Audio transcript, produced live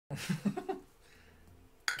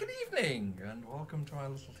Good evening, and welcome to our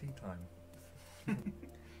little tea time.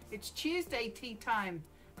 It's Tuesday tea time,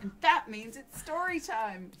 and that means it's story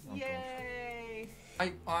time. Oh, Yay!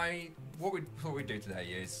 What we thought we'd do today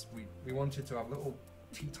is we wanted to have little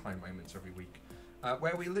tea time moments every week,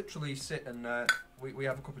 where we literally sit and we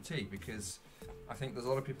have a cup of tea, because I think there's a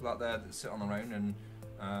lot of people out there that sit on their own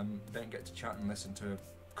and don't get to chat and listen to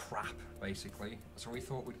crap, basically. So we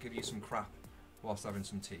thought we'd give you some crap whilst having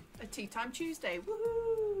some tea. A tea time Tuesday,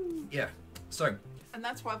 woohoo! Yeah. So. And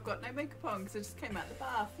that's why I've got no makeup on, because I just came out the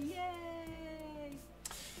bath. Yay!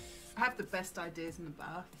 I have the best ideas in the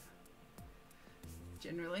bath,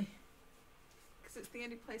 generally, because it's the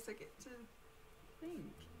only place I get to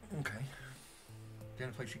think. Okay. The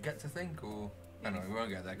only place you get to think, or no, we won't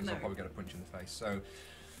get there because I'll probably get a punch in the face. So,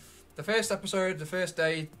 the first episode, the first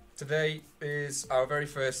day today is our very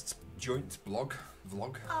first joint vlog,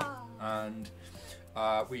 and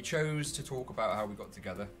we chose to talk about how we got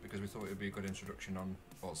together because we thought it would be a good introduction on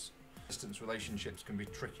us. Distance relationships can be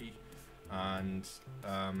tricky, and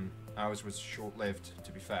ours was short-lived,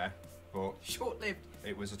 to be fair. But short-lived.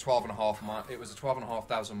 It was a 12.5 mile. It was a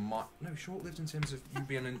 12,500 mile. No, short-lived in terms of you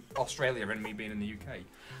being in Australia and me being in the UK.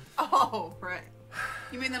 Oh, right.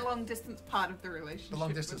 You mean the long-distance part of the relationship? The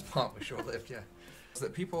long-distance part was short-lived, yeah. So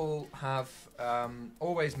that people have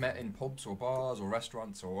always met in pubs or bars or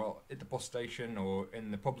restaurants or at the bus station or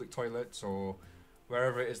in the public toilets or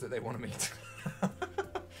wherever it is that they want to meet.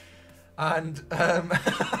 And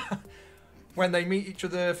when they meet each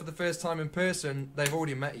other for the first time in person, they've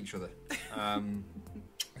already met each other.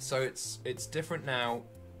 So it's different now,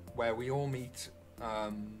 where we all meet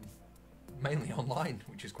mainly online,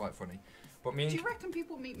 which is quite funny. But do you reckon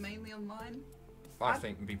people meet mainly online? I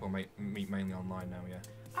think people meet mainly online now, yeah.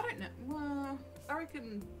 I don't know. Well, I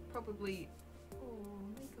reckon probably. Oh,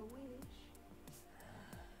 make a wish.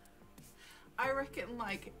 I reckon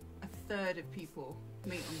like a third of people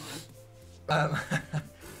meet online.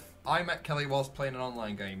 I met Kelly whilst playing an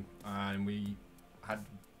online game, and we had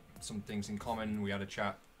some things in common. We had a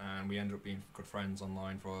chat, and we ended up being good friends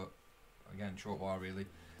online for, again, a short while, really.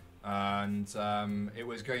 And I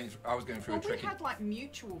was going through a tricky. We had like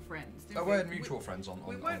mutual friends. We had mutual friends on.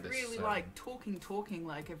 We weren't really like talking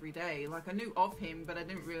like every day. Like I knew of him, but I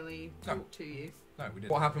didn't really talk to you. No, we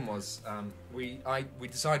didn't. What happened was we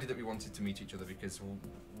decided that we wanted to meet each other because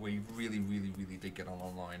we really did get on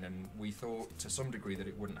online, and we thought to some degree that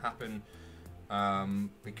it wouldn't happen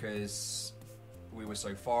because we were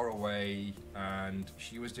so far away, and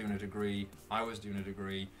she was doing a degree, I was doing a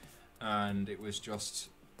degree, and it was just.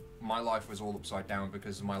 My life was all upside down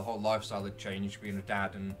because my whole lifestyle had changed, being a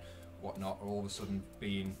dad and whatnot, all of a sudden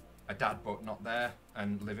being a dad but not there,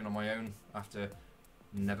 and living on my own after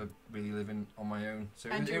never really living on my own. So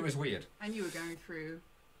it was weird. And you were going through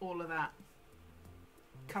all of that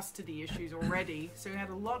custody issues already, so he had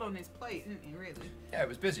a lot on his plate, didn't he, really? Yeah, it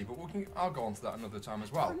was busy, but I'll go on to that another time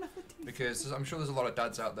as well. Because I'm sure there's a lot of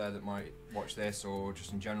dads out there that might watch this, or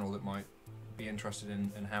just in general that might be interested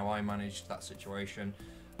in how I managed that situation.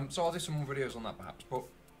 So I'll do some more videos on that perhaps, but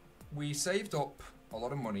we saved up a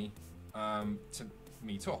lot of money to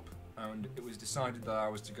meet up, and it was decided that I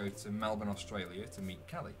was to go to Melbourne, Australia to meet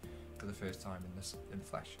Kelly for the first time in the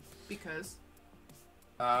flesh. Because?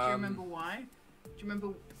 Do you remember why? Do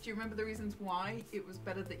you remember the reasons why it was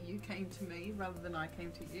better that you came to me rather than I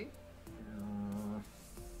came to you?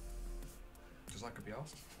 Because I could be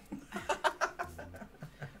asked.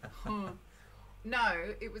 No,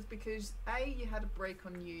 it was because you had a break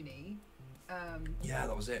on uni. Yeah,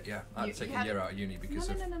 that was it. Yeah, I had to take a year out of uni because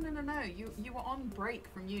No. You were on break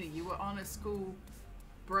from uni. You were on a school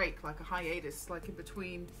break, like a hiatus, like in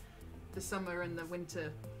between the summer and the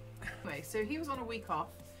winter. Anyway, so he was on a week off,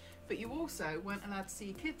 but you also weren't allowed to see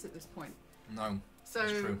your kids at this point. No. So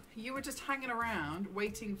that's true. You were just hanging around,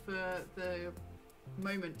 waiting for the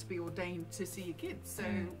moment to be ordained to see your kids. So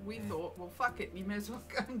we thought, well, fuck it, you may as well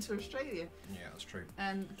come to Australia. Yeah, that's true.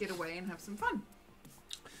 And get away and have some fun.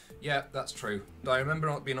 Yeah, that's true. I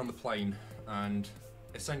remember being on the plane and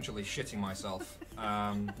essentially shitting myself.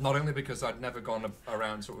 Not only because I'd never gone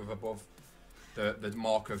around sort of above the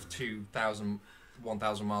mark of 2,000,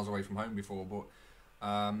 1,000 miles away from home before,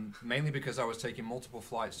 but mainly because I was taking multiple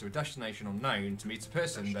flights to a destination unknown to meet a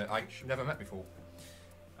person that I never met before.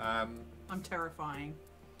 I'm terrifying.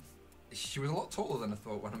 She was a lot taller than I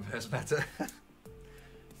thought when I first met her.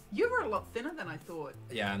 You were a lot thinner than I thought.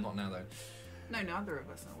 Yeah, not now though. No, neither of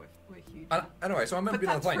us are. We're huge. Anyway, so I remember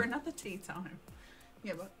being on the plane. But that's for another tea time.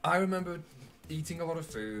 Yeah, but I remember eating a lot of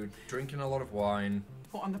food, drinking a lot of wine,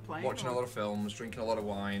 What, on the plane? watching or? a lot of films, drinking a lot of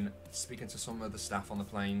wine, speaking to some of the staff on the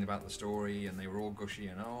plane about the story, and they were all gushy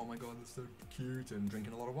and, oh my god, that's so cute, and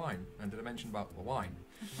drinking a lot of wine. And did I mention about the wine?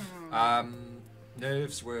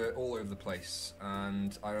 Nerves were all over the place,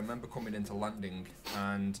 and I remember coming into landing,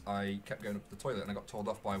 and I kept going up to the toilet, and I got told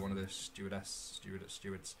off by one of the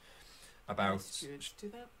stewards about... Stewards do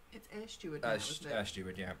that? It's air steward now, isn't it? Air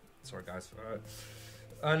steward, yeah. Sorry, guys.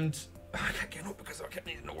 And I kept getting up because I kept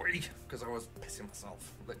needing a wee, because I was pissing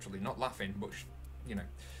myself, literally, not laughing, but you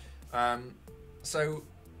know. So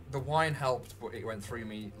the wine helped, but it went through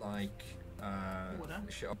me like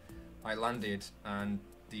shit. I landed, and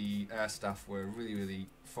the air staff were really, really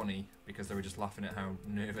funny because they were just laughing at how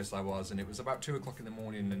nervous I was, and it was about 2 o'clock in the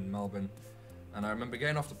morning in Melbourne, and I remember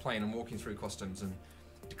getting off the plane and walking through customs and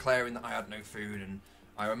declaring that I had no food, and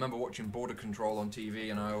I remember watching Border Control on TV,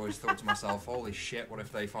 and I always thought to myself, holy shit, what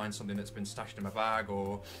if they find something that's been stashed in my bag,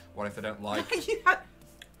 or what if they don't like...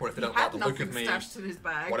 What if they don't like the look of me? Stashed in his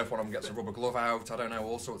bag. What if one of them gets a rubber glove out? I don't know,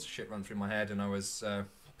 all sorts of shit ran through my head, and I was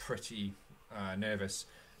pretty nervous.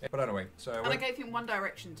 But anyway, so... And I gave him One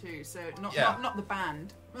Direction too, so not the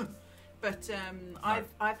band, but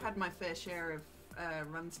I've had my fair share of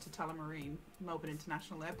runs to Tullamarine, Melbourne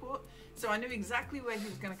International Airport, so I knew exactly where he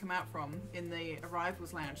was going to come out from in the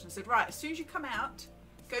arrivals lounge, and I said, right, as soon as you come out,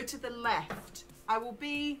 go to the left. I will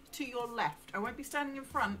be to your left. I won't be standing in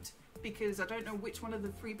front, because I don't know which one of the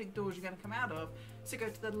 3 big doors you're going to come out of, so go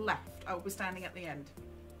to the left. I will be standing at the end.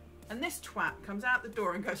 And this twat comes out the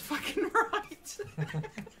door and goes fucking right.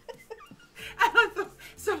 And I thought,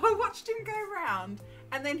 so I watched him go round,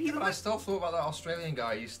 and then he But I still thought about that Australian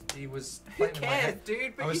guy. He was who playing in my cares, head.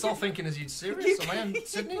 dude? But I was still thinking, is he serious? Am I in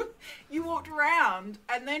Sydney? You walked around,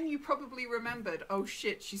 and then you probably remembered, oh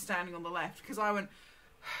shit, she's standing on the left. Because I went,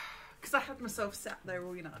 because I had myself sat there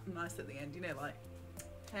all, you know, nice at the end, you know, like,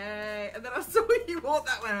 hey. And then I saw you walk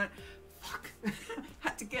that way, and I went, fuck.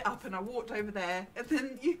 Had to get up, and I walked over there, and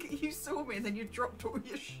then you saw me, and then you dropped all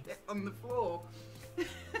your shit on the floor.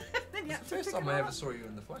 Then you It's the first time I ever saw you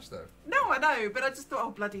in the flesh, though. No, I know, but I just thought, oh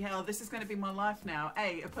bloody hell, this is going to be my life now.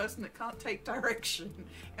 A person that can't take direction,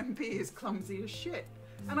 and B is clumsy as shit.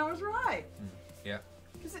 And I was right. Yeah.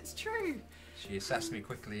 Because it's true. She assessed me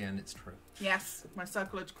quickly, and it's true. Yes, my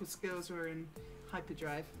psychological skills were in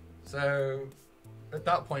hyperdrive. So, at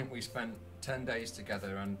that point, we spent 10 days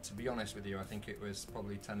together, and to be honest with you, I think it was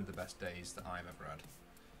probably 10 of the best days that I've ever had.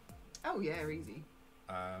 Oh yeah, easy.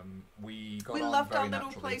 We got We on loved very our little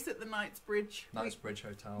naturally. place at the Knightsbridge. Knightsbridge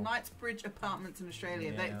Hotel. Knightsbridge Apartments in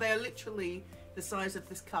Australia. Yeah. They are literally the size of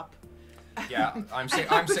this cup. Yeah, I'm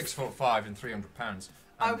 6'5" and 300 pounds.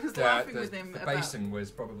 I was laughing with him The about... basin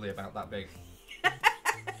was probably about that big.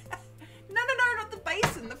 No, not the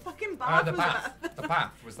basin. The fucking bath The was bath. that. The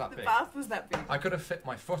bath was that The big. bath was that big. I could have fit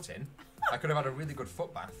my foot in. I could have had a really good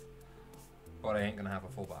foot bath, but I ain't gonna have a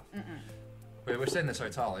full bath. But we were staying in this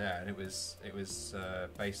hotel, yeah, and it was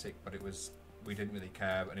basic, but we didn't really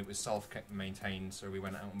care, and it was self-maintained, so we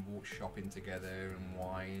went out and walked shopping together and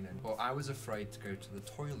wine. But I was afraid to go to the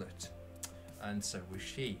toilet, and so was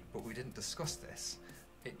she. But we didn't discuss this.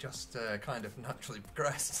 It just kind of naturally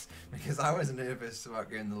progressed because I was nervous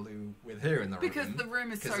about going to the loo with her in the room. Because the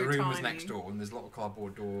room is so Because the room tiny. was next door, and there's a little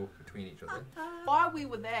cardboard door between each other. While we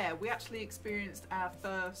were there, we actually experienced our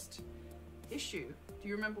first issue. Do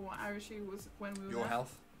you remember what our issue was when we were Your there?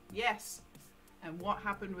 health? Yes. And what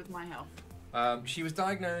happened with my health? She was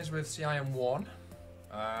diagnosed with CIM1,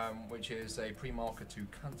 which is a pre-marker to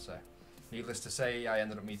cancer. Needless to say, I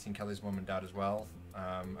ended up meeting Kelly's mum and dad as well,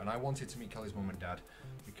 and I wanted to meet Kelly's mum and dad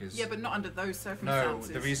because... Yeah, but not under those No,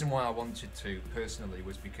 circumstances. the reason why I wanted to, personally,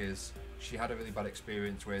 was because she had a really bad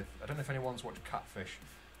experience with... I don't know if anyone's watched Catfish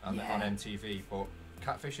on MTV, but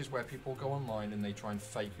Catfish is where people go online and they try and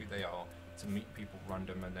fake who they are to meet people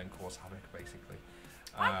random and then cause havoc, basically.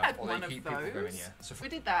 I had or one they of keep those. people going, yeah. So We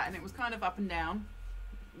did that, and it was kind of up and down,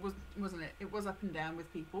 wasn't it? It was up and down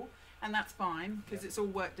with people, and that's fine because it's all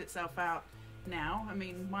worked itself out now. I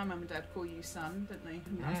mean, my mum and dad call you son, don't they?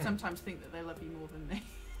 And I sometimes think that they love you more than me.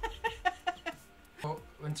 Well,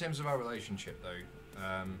 in terms of our relationship,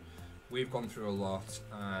 though, we've gone through a lot,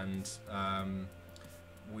 and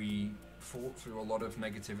we fought through a lot of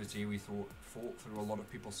negativity. We fought through a lot of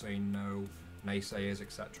people saying no, naysayers,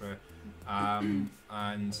 etc.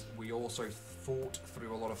 And we also fought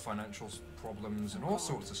through a lot of financial problems and all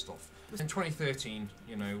sorts of stuff. In 2013,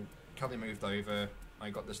 you know, Kelly moved over. I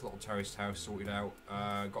got this little terraced house sorted out.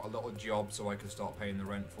 Got a little job so I could start paying the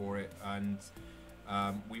rent for it, and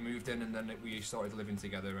we moved in, and then we started living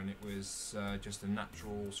together, and it was just a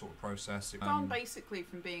natural sort of process. Gone basically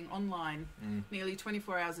from being online nearly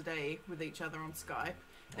 24 hours a day with each other on Skype.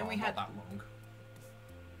 Then we had not that long.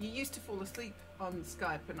 You used to fall asleep on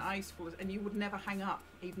Skype, and I used to fall asleep, and you would never hang up,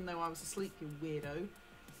 even though I was asleep, you weirdo.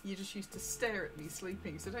 You just used to stare at me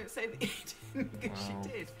sleeping, so don't say that you didn't, because you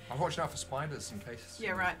did. I'm watching out for spiders in case.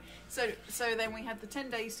 Yeah, right. So then we had the 10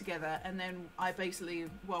 days together, and then I basically,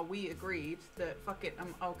 we agreed that, fuck it,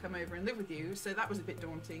 I'll come over and live with you. So that was a bit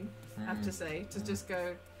daunting, I have to say, to just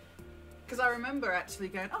go... Because I remember actually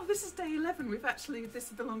going, oh, this is day 11, this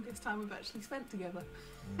is the longest time we've actually spent together.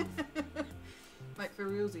 Like for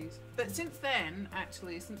realsies. But since then,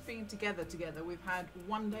 actually, since being together, we've had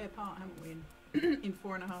 1 day apart, haven't we, in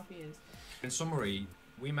 4.5 years. In summary,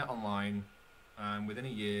 we met online, and within a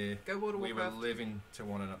year, we were living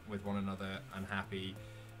with one another and happy,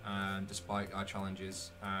 and despite our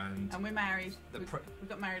challenges. And we're married. We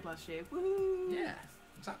got married last year. Woo! Yeah,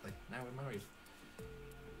 exactly. Now we're married.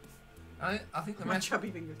 I think my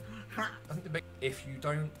chubby fingers. I think if you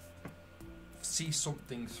don't see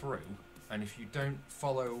something through, and if you don't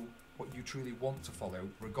follow what you truly want to follow,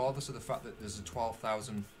 regardless of the fact that there's a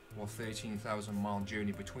 12,000 or 13,000 mile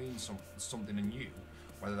journey between something and you,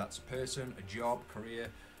 whether that's a person, a job, career,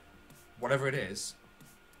 whatever it is,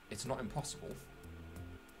 it's not impossible.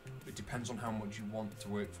 It depends on how much you want to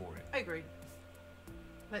work for it. I agree.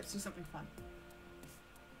 Let's do something fun.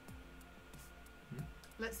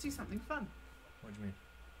 Let's do something fun. What do you mean?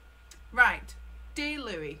 Right. Dear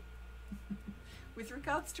Louis, with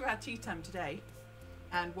regards to our tea time today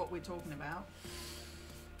and what we're talking about...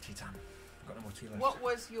 Tea time. I've got no more tea left.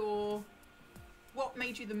 What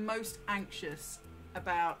made you the most anxious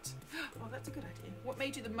about... Oh, that's a good idea. What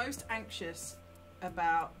made you the most anxious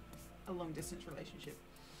about a long distance relationship?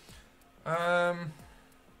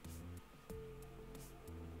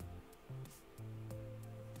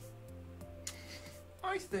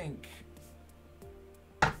 I think...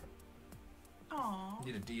 Aww.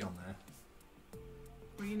 You need a D on there.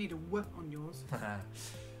 Well, you need a W on yours.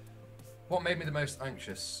 What made me the most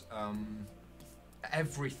anxious?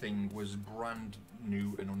 Everything was brand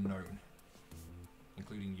new and unknown,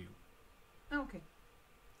 including you. Oh, okay.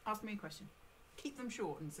 Ask me a question. Keep them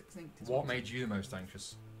short and succinct. What made you the most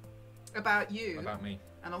anxious? About you? About me.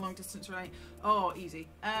 And a long distance relationship. Oh, easy.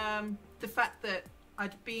 The fact that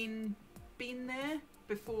I'd been there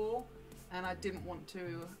before, and I didn't want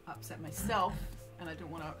to upset myself, and I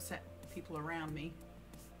didn't want to upset people around me.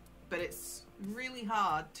 But it's really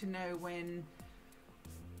hard to know when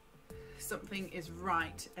something is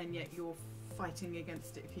right and yet you're fighting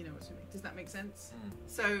against it, if you know what I mean. Does that make sense?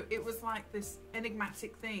 So it was like this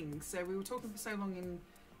enigmatic thing. So we were talking for so long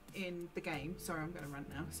in the game. Sorry, I'm going to rant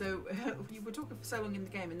now. So we were talking for so long in the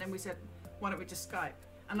game, and then we said, why don't we just Skype?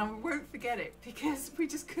 And I won't forget it, because we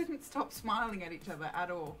just couldn't stop smiling at each other at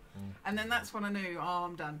all. And then that's when I knew, oh,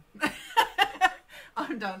 I'm done.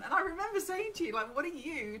 I'm done. And I remember saying to you, like, what are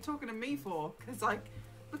you talking to me for? Because, like,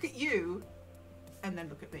 look at you, and then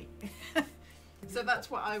look at me. So that's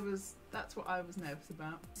what I was nervous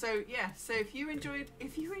about. So yeah, so if you enjoyed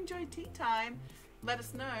tea time, let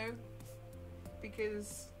us know,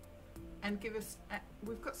 and give us,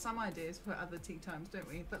 we've got some ideas for other tea times, don't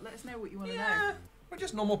we? But let us know what you want to know. We're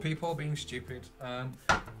just normal people being stupid.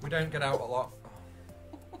 We don't get out a lot.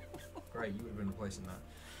 Oh. Great, you would have been replacing that.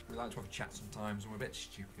 We like to have a chat sometimes, and we're a bit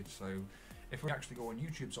stupid, so if we actually go on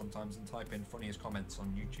YouTube sometimes and type in funniest comments on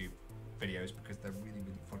YouTube videos, because they're really,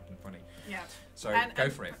 really fucking funny. Yeah. So go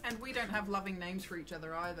for it. And we don't have loving names for each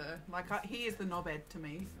other either. Like, he is the knobhead to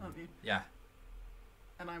me, aren't you? Yeah.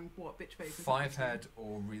 And I'm, what, bitch face? Fivehead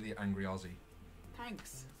or really angry Aussie.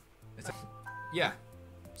 Thanks. Yeah.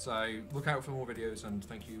 So look out for more videos, and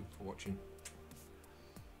thank you for watching.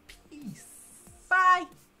 Peace.